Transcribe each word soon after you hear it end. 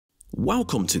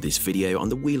Welcome to this video on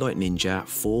the Weeylite Ninja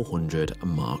 400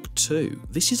 Mark II.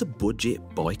 This is a budget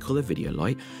bicolor video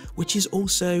light, which is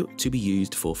also to be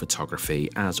used for photography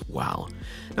as well.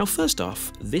 Now, first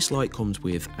off, this light comes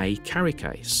with a carry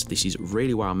case. This is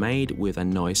really well made with a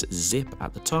nice zip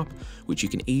at the top, which you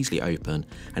can easily open,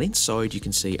 and inside you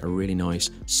can see a really nice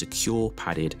secure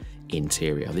padded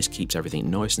interior. This keeps everything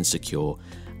nice and secure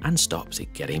and stops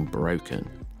it getting broken.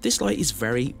 This light is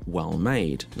very well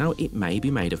made. Now, it may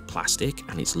be made of plastic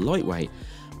and it's lightweight,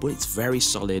 but it's very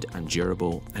solid and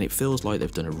durable, and it feels like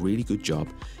they've done a really good job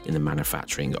in the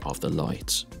manufacturing of the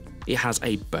light. It has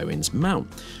a Bowens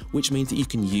mount, which means that you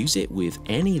can use it with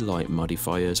any light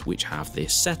modifiers which have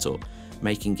this setup,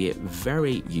 making it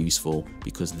very useful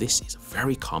because this is a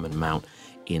very common mount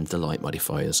in the light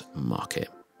modifiers market.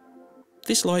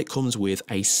 This light comes with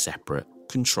a separate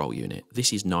control unit.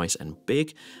 This is nice and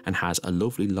big and has a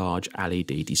lovely large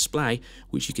LED display,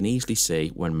 which you can easily see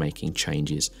when making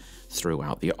changes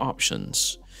throughout the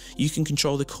options. You can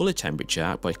control the color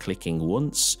temperature by clicking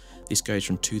once. This goes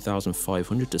from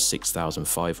 2500 to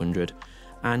 6500,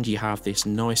 and you have this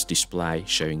nice display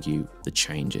showing you the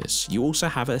changes. You also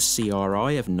have a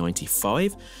CRI of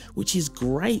 95, which is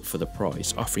great for the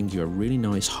price, offering you a really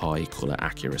nice high color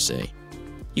accuracy.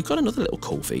 You've got another little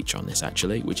cool feature on this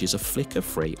actually, which is a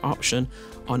flicker-free option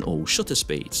on all shutter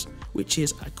speeds, which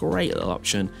is a great little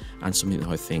option and something that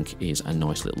I think is a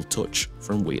nice little touch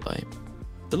from Weeylite.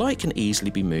 The light can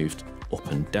easily be moved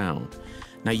up and down.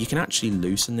 Now, you can actually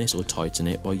loosen this or tighten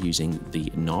it by using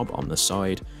the knob on the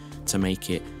side to make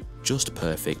it just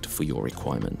perfect for your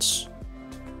requirements.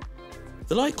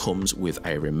 The light comes with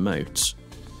a remote.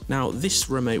 Now, this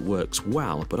remote works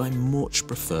well, but I much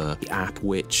prefer the app,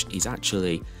 which is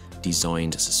actually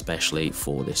designed especially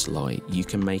for this light. You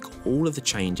can make all of the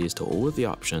changes to all of the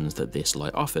options that this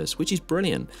light offers, which is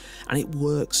brilliant, and it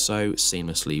works so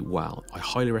seamlessly well. I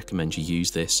highly recommend you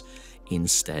use this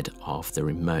instead of the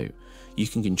remote. You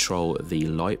can control the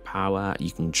light power,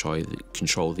 you can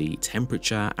control the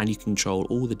temperature, and you can control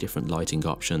all the different lighting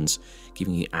options,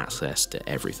 giving you access to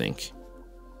everything.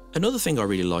 Another thing I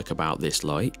really like about this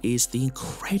light is the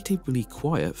incredibly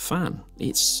quiet fan.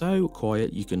 It's so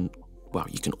quiet you can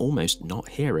almost not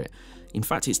hear it. In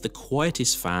fact, it's the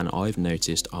quietest fan I've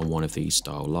noticed on one of these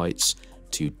style lights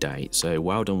to date. So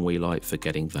well done, Weeylite, for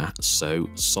getting that so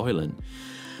silent.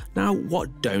 Now,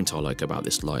 what don't I like about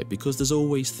this light? Because there's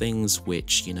always things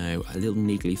which, a little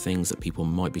niggly things that people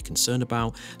might be concerned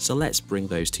about. So let's bring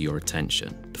those to your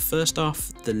attention. First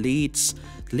off, the leads.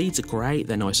 The leads are great,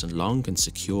 they're nice and long and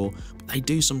secure, but they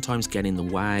do sometimes get in the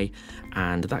way,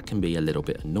 and that can be a little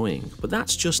bit annoying. But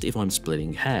that's just if I'm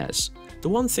splitting hairs. The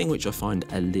one thing which I find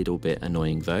a little bit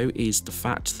annoying though is the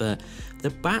fact that the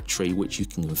battery which you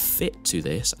can fit to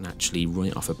this and actually run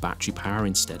it off a battery power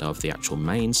instead of the actual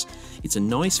mains, it's a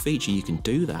nice feature, you can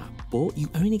do that, but you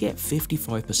only get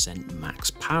 55%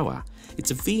 max power.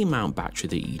 It's a V-mount battery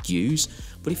that you'd use,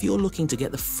 but if you're looking to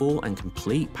get the full and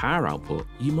complete power output,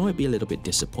 you might be a little bit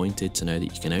disappointed to know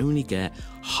that you can only get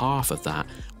half of that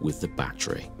with the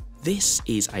battery. This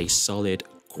is a solid,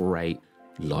 great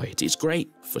light. It's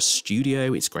great for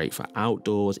studio, it's great for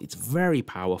outdoors, it's very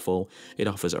powerful, it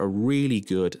offers a really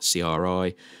good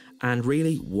CRI, and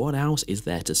really, what else is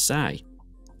there to say?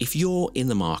 If you're in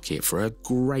the market for a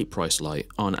great price light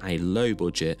on a low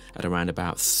budget at around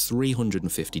about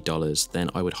 $350,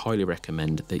 then I would highly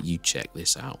recommend that you check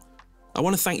this out. I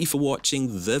want to thank you for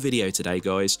watching the video today,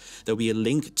 guys. There'll be a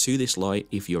link to this light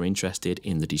if you're interested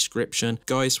in the description.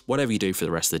 Guys, whatever you do for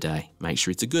the rest of the day, make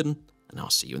sure it's a good one, and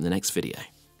I'll see you in the next video.